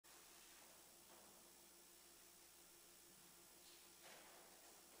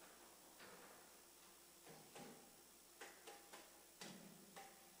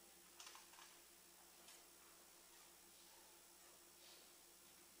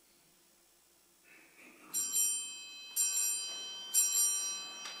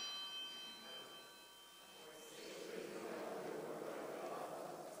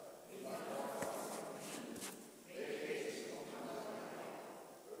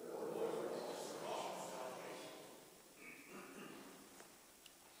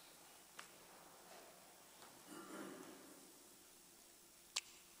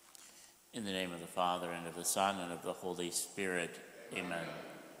In the name of the Father, and of the Son, and of the Holy Spirit. Amen.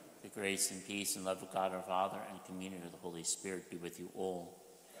 The grace and peace and love of God our Father and communion of the Holy Spirit be with you all.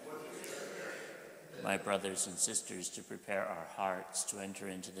 My brothers and sisters, to prepare our hearts to enter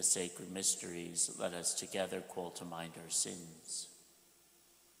into the sacred mysteries, let us together call to mind our sins.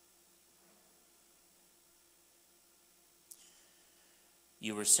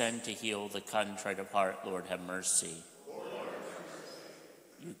 You were sent to heal the contrite of heart. Lord, have mercy. Lord, have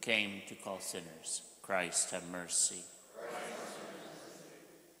mercy. You came to call sinners. Christ, have mercy. Christ, have mercy.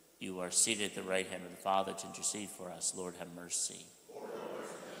 You are seated at the right hand of the Father to intercede for us. Lord, have mercy. Lord, have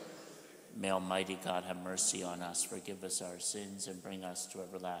mercy. May Almighty God have mercy on us, forgive us our sins, and bring us to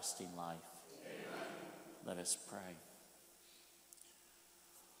everlasting life. Amen. Let us pray.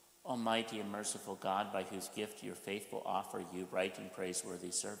 Almighty and merciful God, by whose gift your faithful offer you right and praiseworthy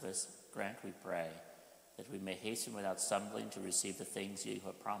service, grant, we pray, that we may hasten without stumbling to receive the things you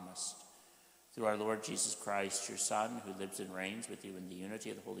have promised. Through our Lord Jesus Christ, your Son, who lives and reigns with you in the unity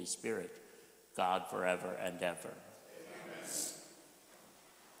of the Holy Spirit, God forever and ever. Amen.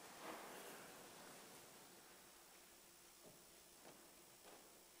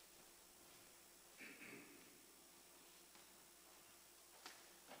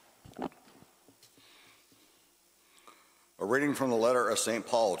 A reading from the letter of St.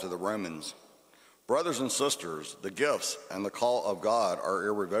 Paul to the Romans. Brothers and sisters, the gifts and the call of God are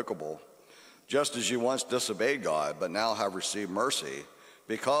irrevocable. Just as you once disobeyed God, but now have received mercy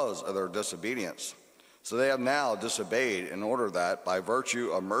because of their disobedience. So they have now disobeyed in order that, by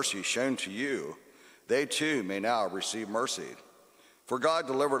virtue of mercy shown to you, they too may now receive mercy. For God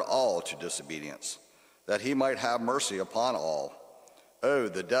delivered all to disobedience, that he might have mercy upon all. Oh,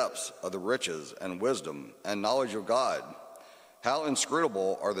 the depths of the riches and wisdom and knowledge of God! How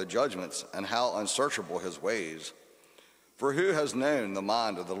inscrutable are the judgments, and how unsearchable his ways. For who has known the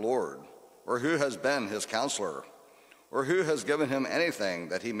mind of the Lord? Or who has been his counselor? Or who has given him anything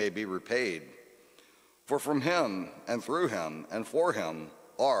that he may be repaid? For from him, and through him, and for him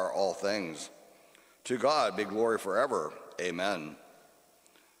are all things. To God be glory forever. Amen.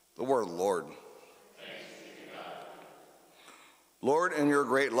 The word of the Lord. Thanks be to God. Lord, in your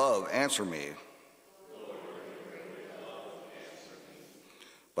great love, answer me.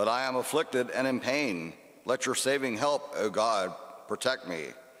 But I am afflicted and in pain. Let your saving help, O God, protect me.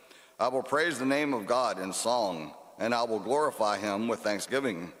 I will praise the name of God in song, and I will glorify him with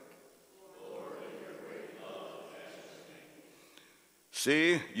thanksgiving. Lord, in your great love,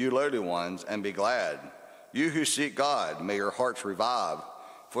 see, you lowly ones, and be glad. You who seek God, may your hearts revive.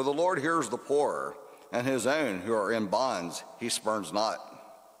 For the Lord hears the poor, and his own who are in bonds he spurns not.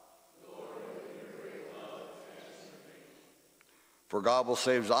 For God will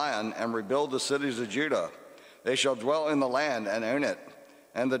save Zion and rebuild the cities of Judah. They shall dwell in the land and own it,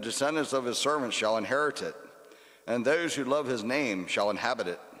 and the descendants of his servants shall inherit it, and those who love his name shall inhabit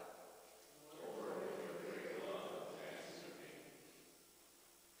it.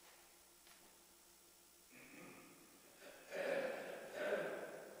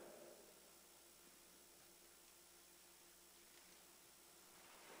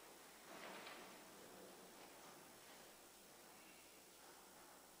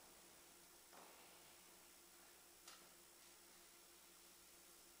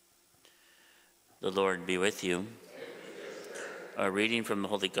 The Lord be with you. A reading from the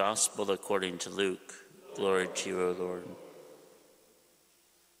Holy Gospel according to Luke. Glory to you, O Lord.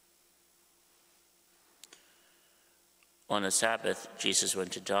 On a Sabbath, Jesus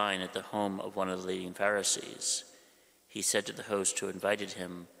went to dine at the home of one of the leading Pharisees. He said to the host who invited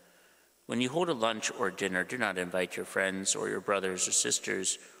him, "When you hold a lunch or dinner, do not invite your friends or your brothers or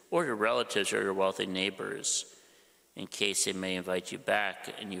sisters or your relatives or your wealthy neighbors, in case they may invite you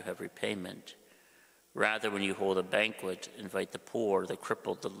back and you have repayment. Rather, when you hold a banquet, invite the poor, the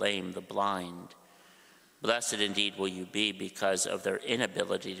crippled, the lame, the blind. Blessed indeed will you be because of their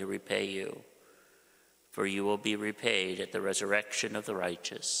inability to repay you, for you will be repaid at the resurrection of the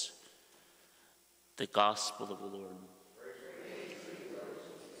righteous." The Gospel of the Lord.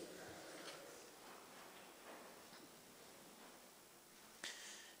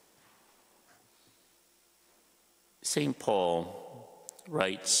 St. Paul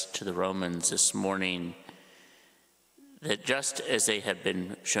writes to the Romans this morning that just as they have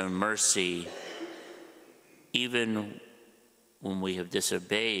been shown mercy, even when we have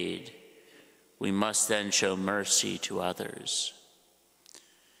disobeyed, we must then show mercy to others.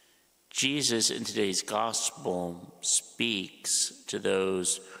 Jesus in today's gospel speaks to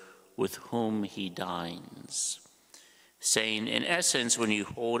those with whom he dines, saying, in essence, when you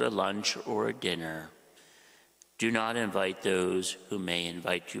hold a lunch or a dinner, Do not invite those who may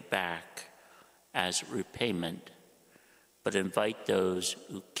invite you back as repayment, but invite those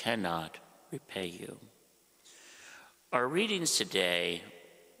who cannot repay you. Our readings today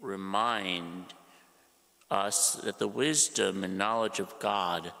remind us that the wisdom and knowledge of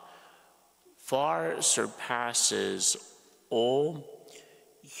God far surpasses all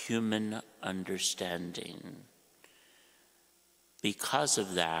human understanding. Because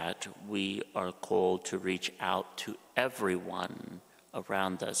of that, we are called to reach out to everyone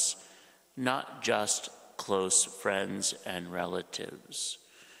around us, not just close friends and relatives.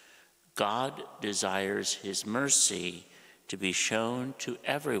 God desires his mercy to be shown to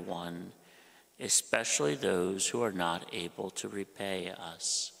everyone, especially those who are not able to repay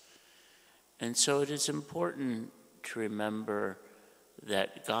us. And so it is important to remember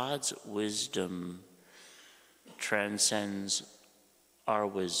that God's wisdom transcends our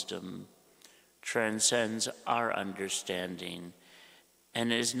wisdom, transcends our understanding,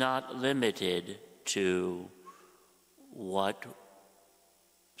 and is not limited to what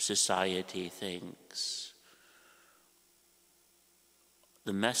society thinks.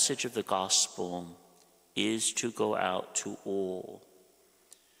 The message of the gospel is to go out to all.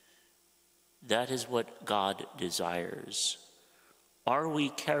 That is what God desires. Are we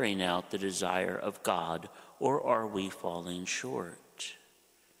carrying out the desire of God, or are we falling short?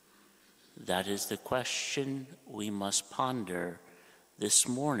 That is the question we must ponder this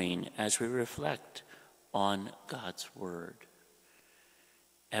morning as we reflect on God's word.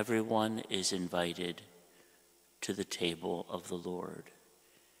 Everyone is invited to the table of the Lord.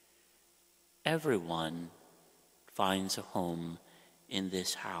 Everyone finds a home in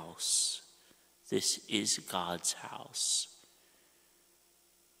this house. This is God's house.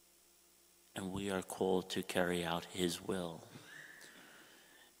 And we are called to carry out his will.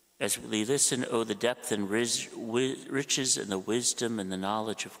 As we listen, oh, the depth and riches and the wisdom and the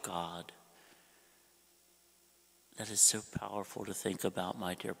knowledge of God. That is so powerful to think about,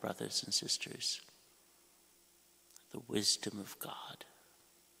 my dear brothers and sisters. The wisdom of God.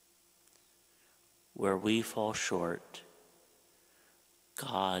 Where we fall short,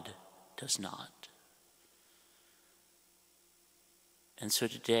 God does not. And so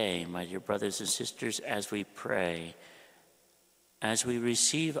today, my dear brothers and sisters, as we pray, as we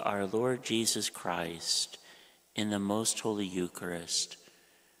receive our Lord Jesus Christ in the most holy Eucharist,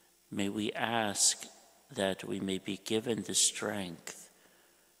 may we ask that we may be given the strength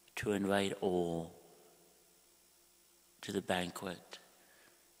to invite all to the banquet,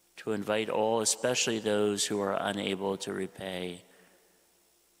 to invite all, especially those who are unable to repay,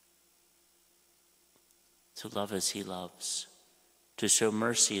 to love as he loves, to show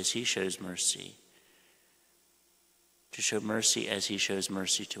mercy as he shows mercy, to show mercy as he shows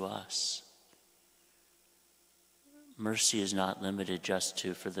mercy to us. Mercy is not limited just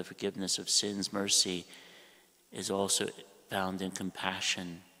to for the forgiveness of sins. Mercy is also found in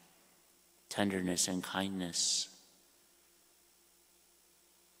compassion, tenderness, and kindness.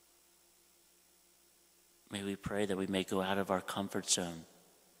 May we pray that we may go out of our comfort zone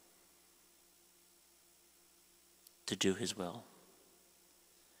to do his will.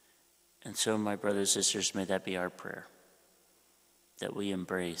 And so, my brothers and sisters, may that be our prayer, that we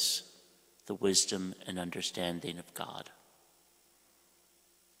embrace the wisdom and understanding of God.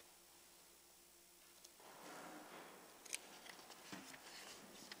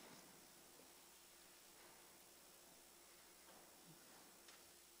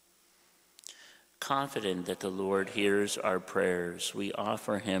 Confident that the Lord hears our prayers, we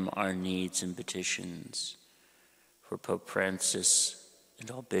offer him our needs and petitions. For Pope Francis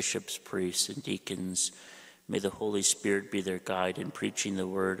and all bishops, priests, and deacons, may the Holy Spirit be their guide in preaching the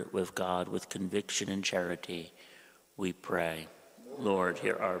word of God with conviction and charity. We pray. Lord,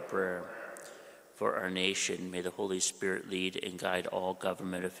 hear our prayer. For our nation, may the Holy Spirit lead and guide all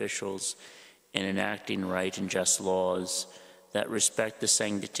government officials in enacting right and just laws that respect the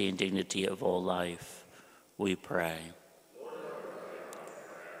sanctity and dignity of all life. We pray.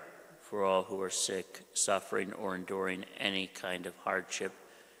 For all who are sick, suffering, or enduring any kind of hardship,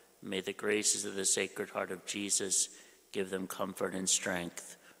 may the graces of the Sacred Heart of Jesus give them comfort and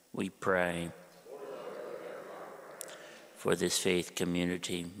strength. We pray. For this faith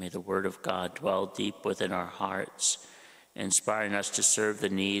community, may the Word of God dwell deep within our hearts, inspiring us to serve the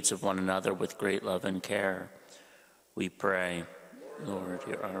needs of one another with great love and care. We pray. Lord,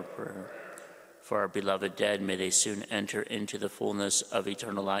 hear our prayer. For our beloved dead, may they soon enter into the fullness of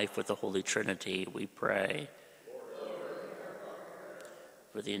eternal life with the Holy Trinity. We pray.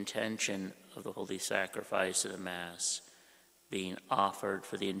 For the intention of the holy sacrifice of the Mass being offered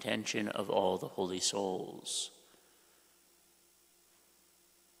for the intention of all the holy souls.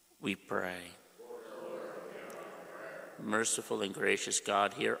 We pray. Merciful and gracious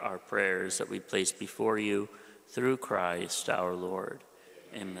God, hear our prayers that we place before you through Christ our Lord.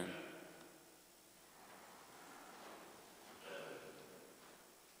 Amen.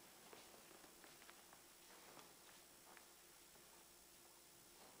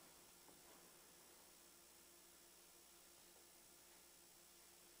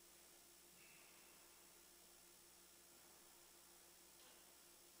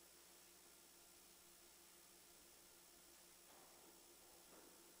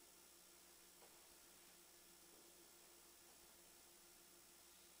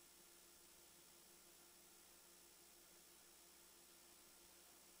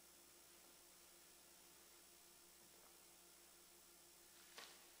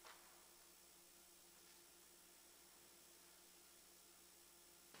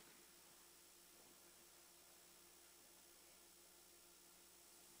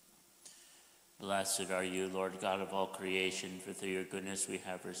 Blessed are you, Lord God of all creation, for through your goodness we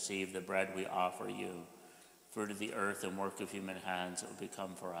have received the bread we offer you. Fruit of the earth and work of human hands, it will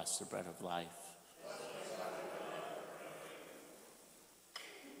become for us the bread of life.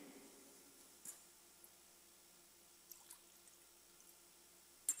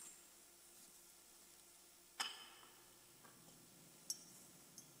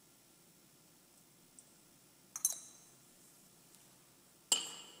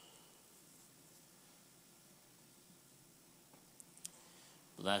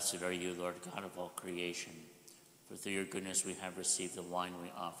 Blessed are you, Lord God of all creation, for through your goodness we have received the wine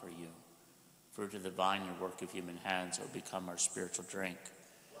we offer you. Fruit of the vine and work of human hands, it will become our spiritual drink.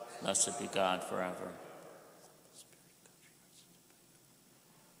 Blessed be God forever.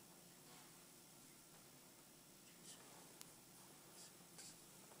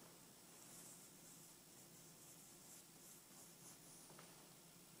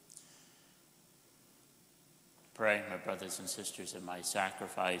 Pray, my brothers and sisters, that my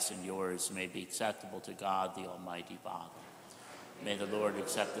sacrifice and yours may be acceptable to God, the Almighty Father. May the Lord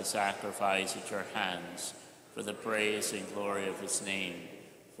accept the sacrifice at your hands for the praise and glory of his name,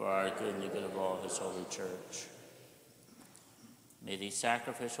 for our good and the good of all his holy church. May these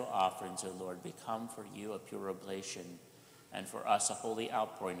sacrificial offerings, O Lord, become for you a pure oblation, and for us a holy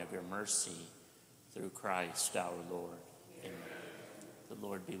outpouring of your mercy, through Christ our Lord. Amen. The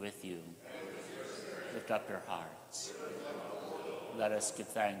Lord be with you. Lift up your hearts. Let us give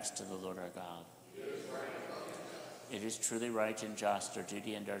thanks to the Lord our God. It is truly right and just, our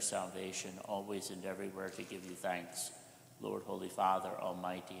duty and our salvation, always and everywhere to give you thanks, Lord, Holy Father,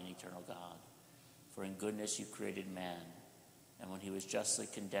 Almighty and eternal God. For in goodness you created man, and when he was justly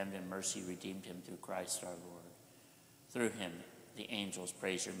condemned, in mercy redeemed him through Christ our Lord. Through him the angels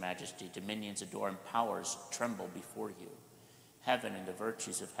praise your majesty, dominions adore, and powers tremble before you. Heaven and the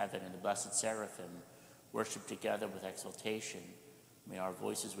virtues of heaven and the blessed seraphim worship together with exultation. May our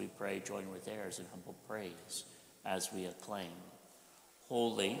voices, we pray, join with theirs in humble praise as we acclaim.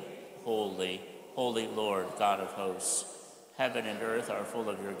 Holy, holy, holy Lord, God of hosts, heaven and earth are full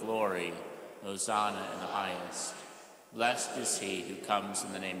of your glory. Hosanna in the highest. Blessed is he who comes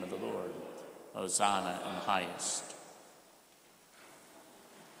in the name of the Lord. Hosanna in the highest.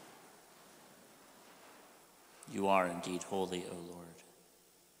 You are indeed holy, O Lord,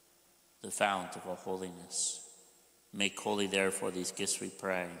 the fount of all holiness. Make holy, therefore, these gifts, we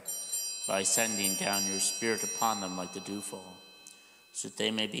pray, by sending down your Spirit upon them like the dewfall, so that they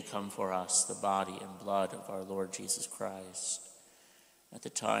may become for us the body and blood of our Lord Jesus Christ. At the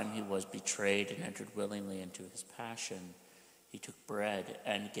time he was betrayed and entered willingly into his passion, he took bread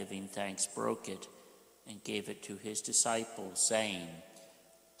and, giving thanks, broke it and gave it to his disciples, saying,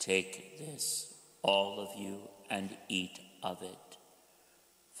 "Take this, all of you, and eat of it.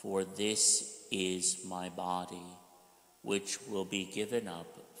 For this is my body, which will be given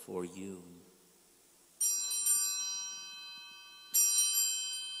up for you."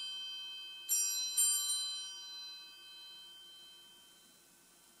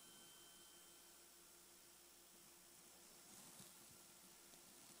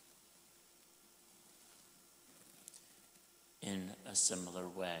 In a similar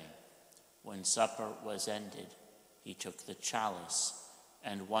way, when supper was ended, he took the chalice,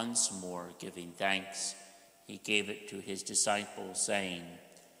 and once more giving thanks, he gave it to his disciples, saying,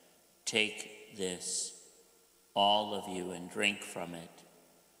 "Take this, all of you, and drink from it,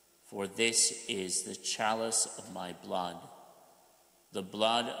 for this is the chalice of my blood, the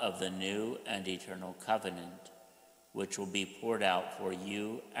blood of the new and eternal covenant, which will be poured out for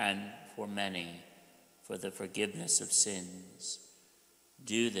you and for many for the forgiveness of sins.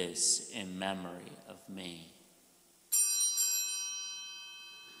 Do this in memory of me."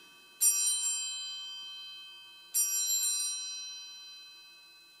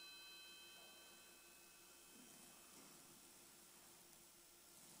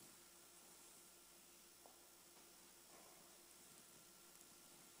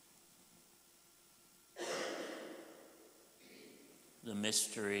 The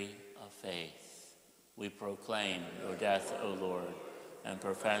mystery of faith. We proclaim your death, O Lord, and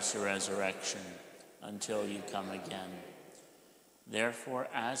profess your resurrection until you come again. Therefore,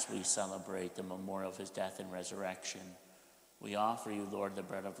 as we celebrate the memorial of his death and resurrection, we offer you, Lord, the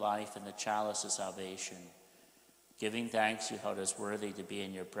bread of life and the chalice of salvation. Giving thanks, you held us worthy to be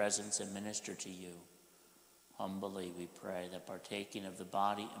in your presence and minister to you. Humbly we pray that, partaking of the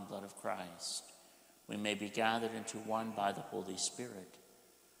body and blood of Christ, we may be gathered into one by the Holy Spirit.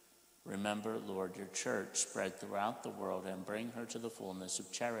 Remember, Lord, your church spread throughout the world and bring her to the fullness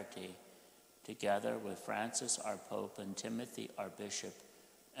of charity, together with Francis, our Pope, and Timothy, our Bishop,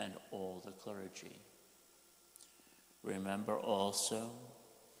 and all the clergy. Remember also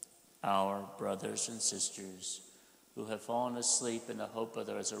our brothers and sisters who have fallen asleep in the hope of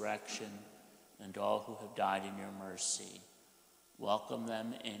the resurrection, and all who have died in your mercy. Welcome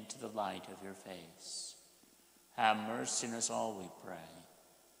them into the light of your face. Have mercy on us all, we pray,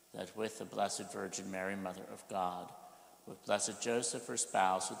 that with the Blessed Virgin Mary, Mother of God, with blessed Joseph, her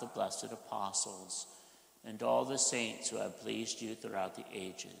spouse, with the blessed apostles, and all the saints who have pleased you throughout the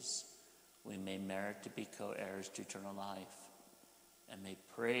ages, we may merit to be co-heirs to eternal life, and may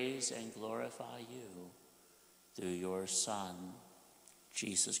praise and glorify you through your Son,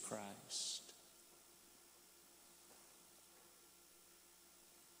 Jesus Christ.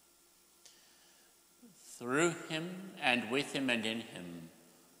 Through him, and with him, and in him,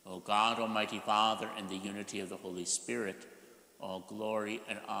 O God, Almighty Father, in the unity of the Holy Spirit, all glory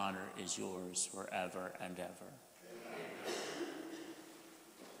and honor is yours forever and ever. Amen.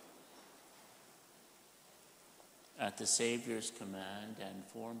 At the Savior's command and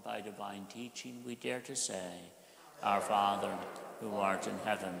formed by divine teaching, we dare to say, Our Father, who art in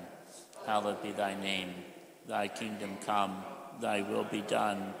heaven, hallowed be thy name. Thy kingdom come, thy will be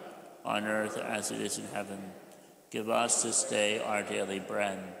done, on earth as it is in heaven. Give us this day our daily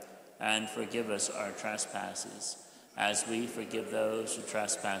bread, and forgive us our trespasses, as we forgive those who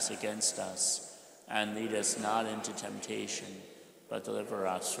trespass against us. And lead us not into temptation, but deliver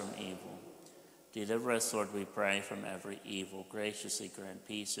us from evil. Deliver us, Lord, we pray, from every evil. Graciously grant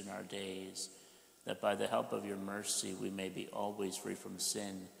peace in our days, that by the help of your mercy we may be always free from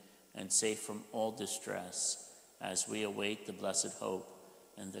sin and safe from all distress, as we await the blessed hope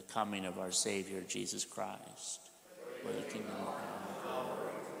and the coming of our Savior, Jesus Christ. For the kingdom of God.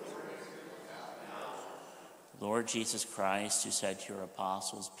 Lord Jesus Christ, who said to your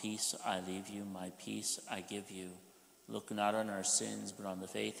apostles, Peace I leave you, my peace I give you. Look not on our sins, but on the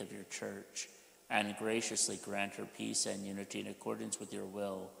faith of your church, and graciously grant her peace and unity in accordance with your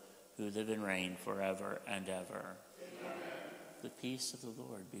will, who live and reign forever and ever. Amen. The peace of the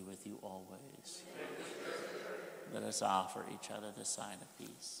Lord be with you always. Let us offer each other the sign of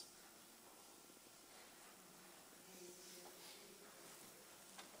peace.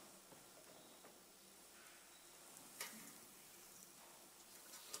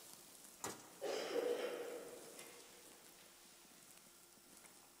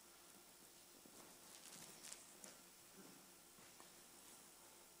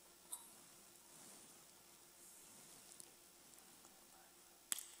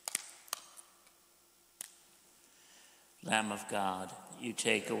 Lamb of God, you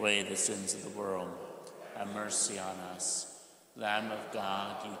take away the sins of the world. Have mercy on us. Lamb of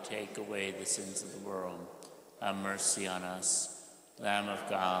God, you take away the sins of the world. Have mercy on us. Lamb of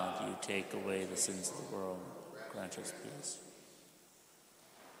God, you take away the sins of the world. Grant us peace.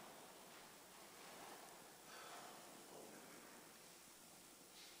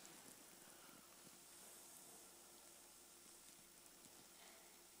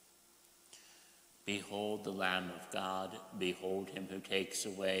 Behold the Lamb of God. Behold him who takes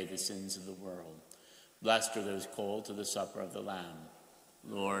away the sins of the world. Blessed are those called to the supper of the Lamb.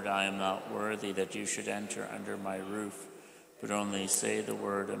 Lord, I am not worthy that you should enter under my roof, but only say the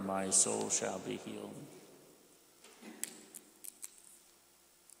word, and my soul shall be healed.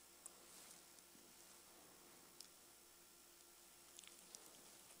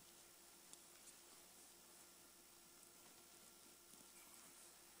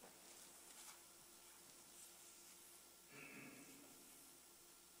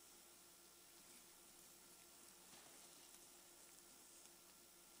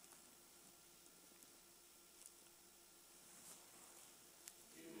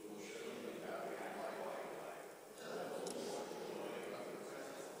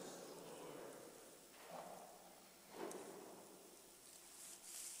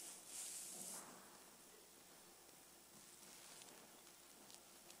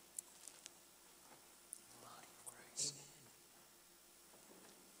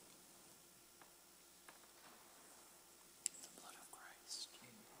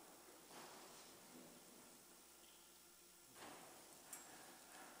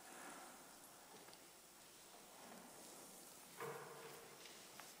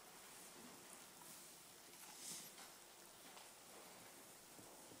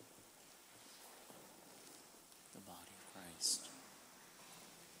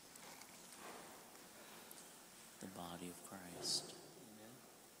 Christ.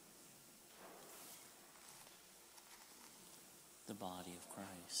 The body of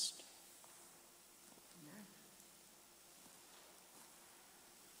Christ.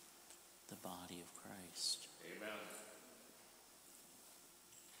 The body of Christ. Amen.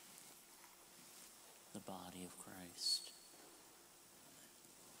 The body of Christ.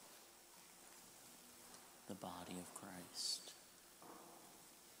 The body of Christ.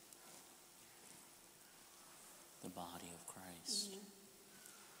 The body of Christ.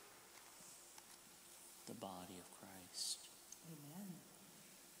 The body of Christ. Amen.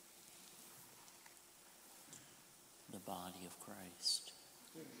 The body of Christ.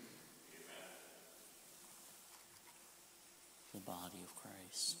 The body of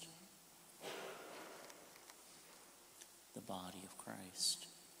Christ. The body of Christ.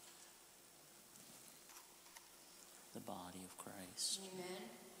 The body of Christ. Amen.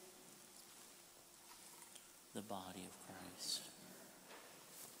 The body of Christ.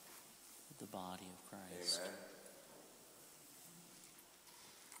 The body of Christ. Amen.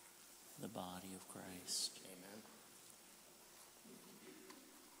 The body of Christ. Amen.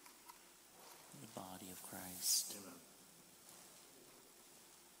 The body of Christ. Amen.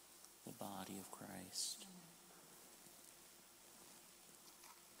 The body of Christ.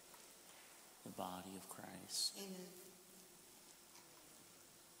 The body of Christ. Amen.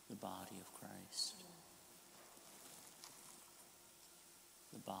 The body of Christ.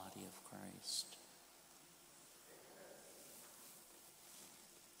 The body of Christ.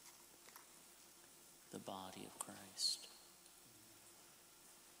 The body of Christ.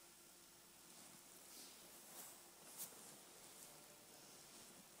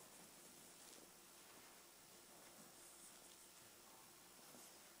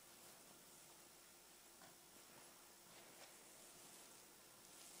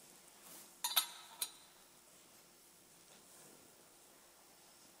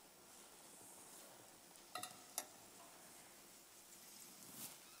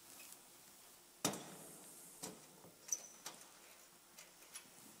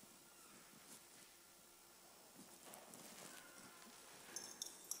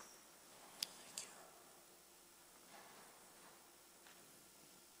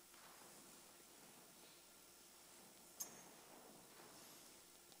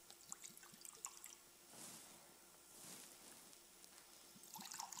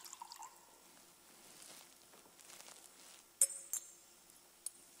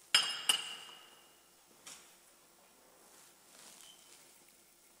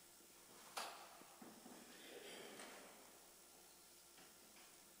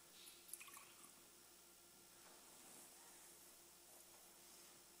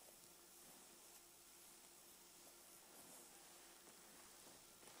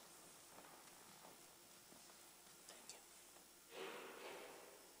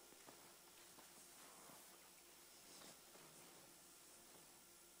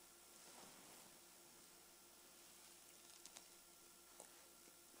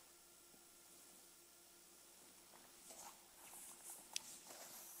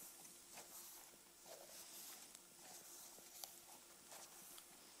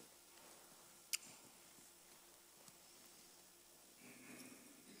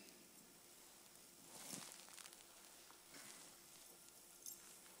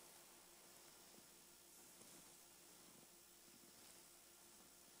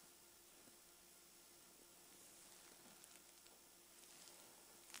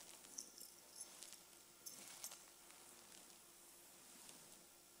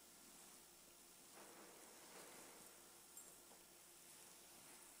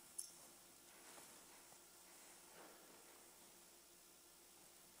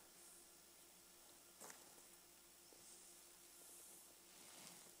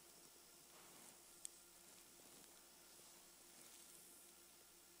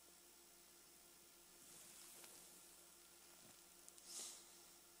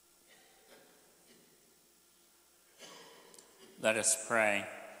 Let us pray.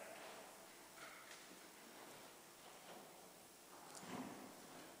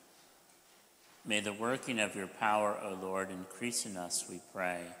 May the working of your power, O Lord, increase in us, we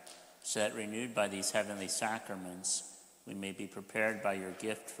pray, so that renewed by these heavenly sacraments, we may be prepared by your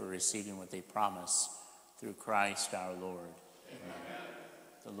gift for receiving what they promise, through Christ our Lord. Amen.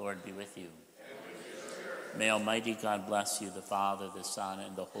 The Lord be with you. May Almighty God bless you, the Father, the Son,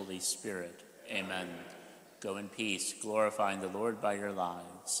 and the Holy Spirit. Amen. Go in peace, glorifying the Lord by your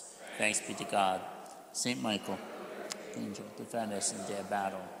lives. Thanks be to God. Saint Michael, angel, defend us in the day of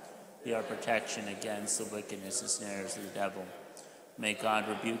battle. Be our protection against the wickedness and snares of the devil. May God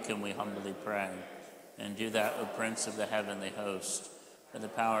rebuke him, we humbly pray. And do thou, O Prince of the heavenly host, by the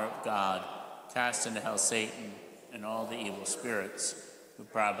power of God, cast into hell Satan and all the evil spirits who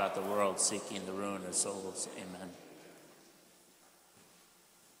prowl about the world seeking the ruin of souls. Amen.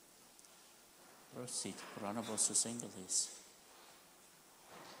 Prosit pro nobis angelis.